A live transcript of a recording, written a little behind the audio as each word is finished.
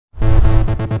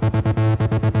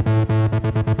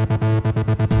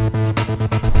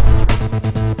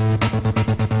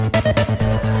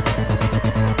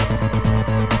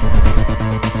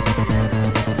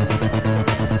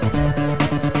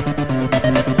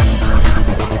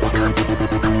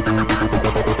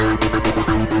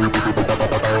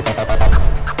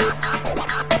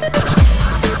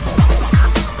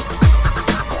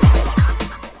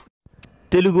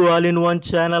Telugu all in one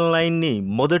channel 9ని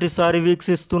మొదటిసారి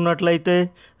వీక్షిస్తున్నట్లయితే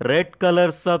red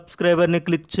colour సబ్స్క్రైబర్ని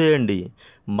click చేయండి.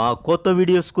 మా కొత్త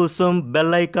వీడియోస్ కోసం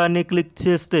బెల్ ఐకాన్ని క్లిక్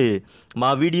చేస్తే మా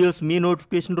వీడియోస్ మీ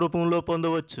నోటిఫికేషన్ రూపంలో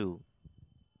పొందవచ్చు.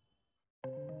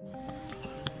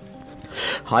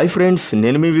 హాయ్ ఫ్రెండ్స్,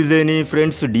 నేను మీ విజయ్ని.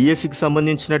 ఫ్రెండ్స్, డిఎస్సికి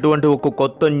సంబంధించినటువంటి ఒక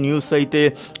కొత్త న్యూస్ అయితే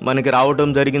మనకి రావడం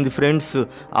జరిగింది. ఫ్రెండ్స్,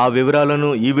 ఆ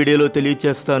వివరాలను ఈ వీడియోలో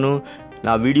తెలియచేస్తాను.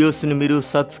 నా వీడియోస్ని మీరు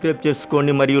సబ్స్క్రైబ్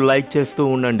చేసుకోండి మరియు లైక్ చేస్తూ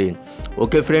ఉండండి.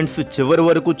 ఓకే ఫ్రెండ్స్, చివరి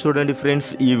వరకు చూడండి. ఫ్రెండ్స్,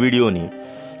 ఈ వీడియోని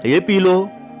ఏపీలో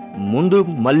ముందు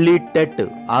మళ్ళీ టెట్,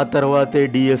 ఆ తర్వాతే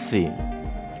డిఎస్సి.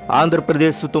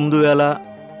 ఆంధ్రప్రదేశ్లో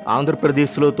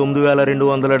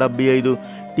 9275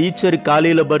 టీచర్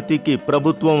ఖాళీల భర్తీకి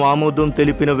ప్రభుత్వం ఆమోదం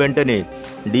తెలిపిన వెంటనే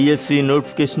డిఎస్సి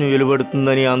నోటిఫికేషన్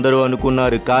వెలువడుతుందని అందరూ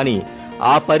అనుకున్నారు. కానీ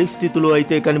ఆ పరిస్థితులు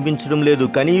అయితే కనిపించడం లేదు.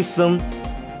 కనీసం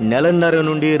నెలన్నర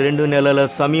నుండి 2 నెలల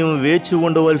సమయం వేచి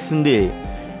ఉండవలసిందే.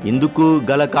 ఇందుకు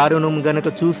గల కారణం గనక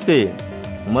చూస్తే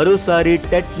మరోసారి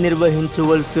టెట్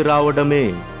నిర్వహించవలసి రావడమే.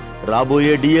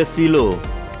 రాబోయే డిఎస్సిలో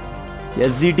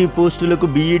ఎస్జిటి పోస్టులకు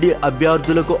బీఈడి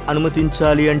అభ్యర్థులకు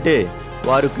అనుమతించాలి అంటే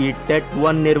వారికి టెట్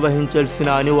 1 నిర్వహించాల్సిన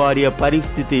అనివార్య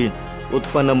పరిస్థితి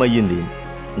ఉత్పన్నమయ్యింది.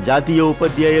 జాతీయ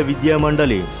ఉపాధ్యాయ విద్యా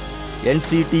మండలి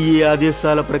ఎన్సిటిఈ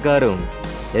ఆదేశాల ప్రకారం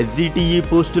ఎస్జిటిఈ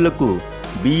పోస్టులకు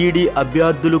బీఈడి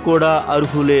అభ్యర్థులు కూడా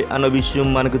అర్హులే అన్న విషయం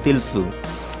మనకు తెలుసు.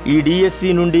 ఈ డిఎస్సి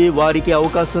నుండి వారికి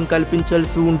అవకాశం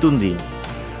కల్పించాల్సి ఉంటుంది.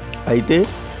 అయితే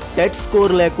టెట్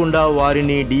స్కోర్ లేకుండా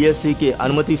వారిని డిఎస్సికి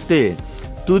అనుమతిస్తే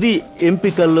తుది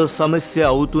ఎంపికల్లో సమస్య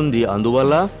అవుతుంది.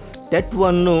 అందువల్ల టెట్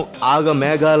 1ను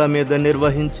ఆగమేఘాల మీద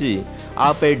నిర్వహించి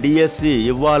ఆపై డిఎస్సి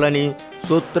ఇవ్వాలని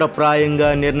సూత్రప్రాయంగా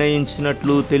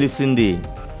నిర్ణయించినట్లు తెలిసింది.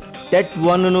 టెట్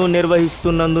 1ను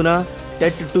నిర్వహిస్తున్నందున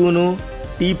టెట్ 2ను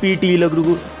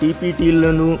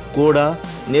టీపీటీలను కూడా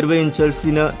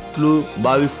నిర్వహించాల్సినట్లు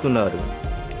భావిస్తున్నారు.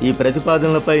 ఈ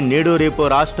ప్రతిపాదనలపై నేడో రేపో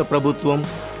రాష్ట్ర ప్రభుత్వం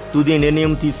తుది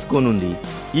నిర్ణయం తీసుకోనుంది.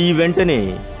 ఈ వెంటనే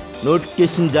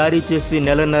నోటిఫికేషన్ జారీ చేసి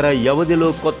నెలన్నర వ్యవధిలో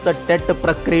కొత్త టెట్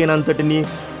ప్రక్రియనంతటినీ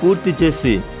పూర్తి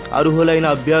చేసి అర్హులైన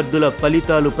అభ్యర్థుల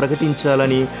ఫలితాలు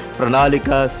ప్రకటించాలని ప్రణాళిక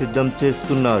సిద్ధం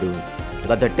చేస్తున్నారు.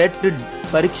 గత టెట్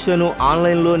పరీక్షను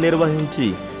ఆన్లైన్లో నిర్వహించి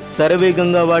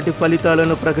శరవేగంగా వాటి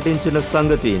ఫలితాలను ప్రకటించిన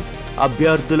సంగతి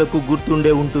అభ్యర్థులకు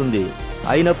గుర్తుండే ఉంటుంది.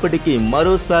 అయినప్పటికీ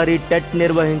మరోసారి టెట్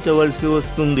నిర్వహించవలసి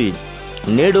వస్తుంది.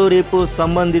 నేడో రేపు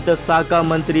సంబంధిత శాఖ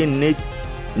మంత్రి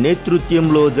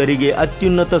నేతృత్వంలో జరిగే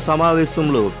అత్యున్నత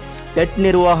సమావేశంలో టెట్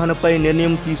నిర్వహణపై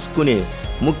నిర్ణయం తీసుకునే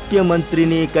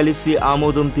ముఖ్యమంత్రిని కలిసి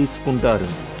ఆమోదం తీసుకుంటారు.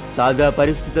 తాజా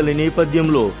పరిస్థితుల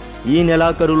నేపథ్యంలో ఈ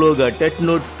నెలాఖరులోగా టెట్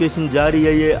నోటిఫికేషన్ జారీ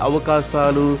అయ్యే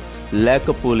అవకాశాలు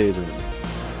లేకపోలేదు.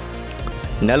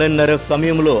 నెలన్నర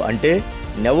సమయంలో అంటే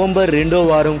నవంబర్ 2వ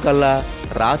వారం కల్లా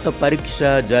రాత పరీక్ష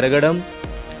జరగడం,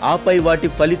 ఆపై వాటి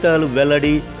ఫలితాలు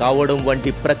వెల్లడి కావడం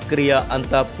వంటి ప్రక్రియ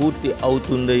అంతా పూర్తి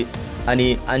అవుతుంది అని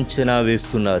అంచనా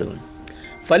వేస్తున్నారు.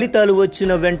 ఫలితాలు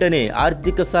వచ్చిన వెంటనే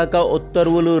ఆర్థిక శాఖ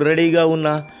ఉత్తర్వులు రెడీగా ఉన్న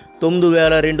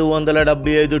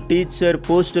 9275 టీచర్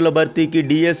పోస్టుల భర్తీకి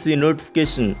డిఎస్సి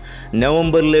నోటిఫికేషన్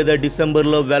నవంబర్ లేదా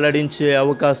డిసెంబర్లో వెల్లడించే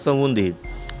అవకాశం ఉంది.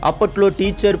 అప్పట్లో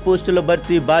టీచర్ పోస్టుల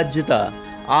భర్తీ బాధ్యత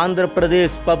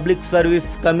ఆంధ్రప్రదేశ్ పబ్లిక్ సర్వీస్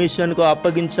కమిషన్కు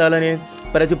అప్పగించాలనే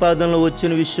ప్రతిపాదనలు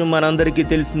వచ్చిన విషయం మనందరికీ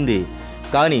తెలిసింది.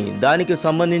 కానీ దానికి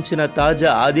సంబంధించిన తాజా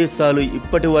ఆదేశాలు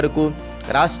ఇప్పటి వరకు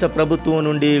రాష్ట్ర ప్రభుత్వం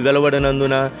నుండి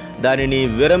వెలువడనందున దానిని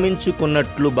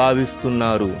విరమించుకున్నట్లు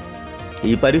భావిస్తున్నారు.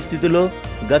 ఈ పరిస్థితిలో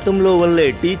గతంలో వల్లే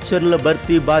టీచర్ల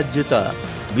భర్తీ బాధ్యత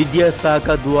విద్యాశాఖ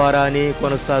ద్వారానే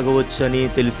కొనసాగవచ్చని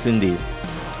తెలిసింది.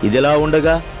 ఇదిలా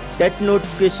ఉండగా టెట్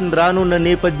నోటిఫికేషన్ రానున్న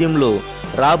నేపథ్యంలో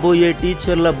రాబోయే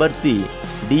టీచర్ల భర్తీ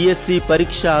డిఎస్సి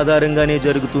పరీక్ష ఆధారంగానే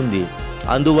జరుగుతుంది.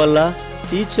 అందువల్ల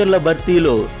టీచర్ల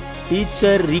భర్తీలో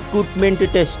టీచర్ రిక్రూట్మెంట్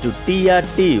టెస్ట్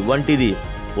TRT వంటిది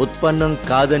ఉత్పన్నం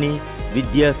కాదని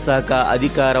విద్యాశాఖ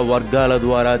అధికార వర్గాల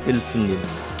ద్వారా తెలిసింది.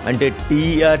 అంటే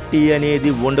TRT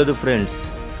అనేది ఉండదు ఫ్రెండ్స్.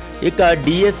 ఇక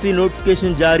డిఎస్సి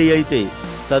నోటిఫికేషన్ జారీ అయితే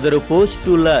సదరు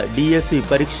పోస్టుల డిఎస్సి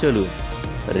పరీక్షలు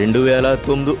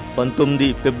 2019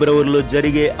 ఫిబ్రవరిలో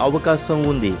జరిగే అవకాశం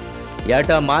ఉంది.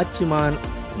 ఏటా మార్చి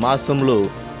మాసంలో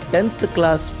 10th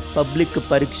క్లాస్ పబ్లిక్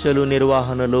పరీక్షలు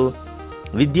నిర్వహణలో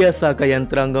విద్యాశాఖ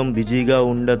యంత్రాంగం బిజీగా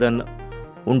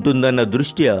ఉంటుందన్న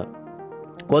దృష్ట్యా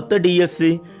కొత్త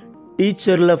డిఎస్సి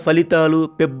టీచర్ల ఫలితాలు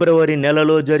ఫిబ్రవరి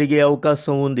నెలలో జరిగే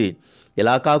అవకాశం ఉంది.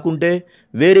 ఇలా కాకుంటే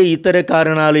వేరే ఇతర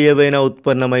కారణాలు ఏవైనా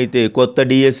ఉత్పన్నమైతే కొత్త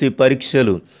డిఎస్సి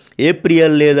పరీక్షలు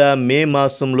ఏప్రిల్ లేదా మే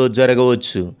మాసంలో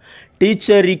జరగవచ్చు.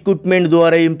 టీచర్ రిక్రూట్మెంట్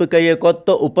ద్వారా ఎంపికయ్యే కొత్త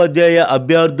ఉపాధ్యాయ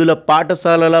అభ్యర్థుల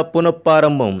పాఠశాలల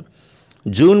పునఃప్రారంభం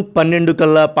జూన్ 12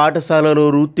 కల్లా పాఠశాలలో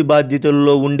వృత్తి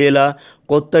బాధ్యతల్లో ఉండేలా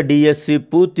కొత్త డిఎస్సి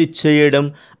పూర్తి చేయడం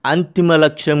అంతిమ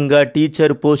లక్ష్యంగా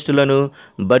టీచర్ పోస్టులను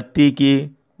భర్తీకి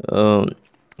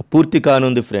పూర్తి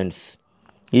కానుంది ఫ్రెండ్స్.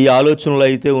 ఈ ఆలోచనలు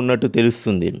అయితే ఉన్నట్టు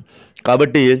తెలుస్తుంది.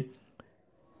 కాబట్టి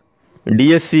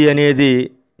డిఎస్సి అనేది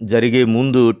జరిగే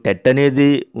ముందు టెట్ అనేది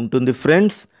ఉంటుంది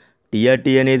ఫ్రెండ్స్,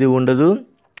 టీఆర్టీ అనేది ఉండదు.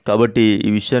 కాబట్టి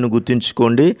ఈ విషయాన్ని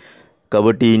గుర్తుంచుకోండి.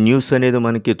 కాబట్టి ఈ న్యూస్ అనేది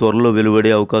మనకి త్వరలో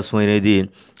వెలువడే అవకాశం అనేది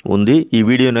ఉంది. ఈ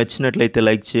వీడియో నచ్చినట్లయితే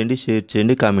లైక్ చేయండి, షేర్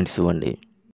చేయండి, కామెంట్స్ ఇవ్వండి.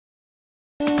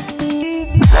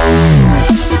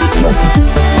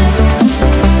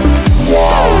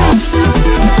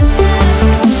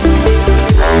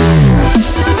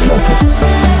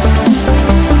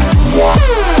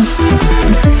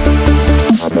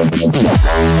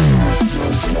 Wow.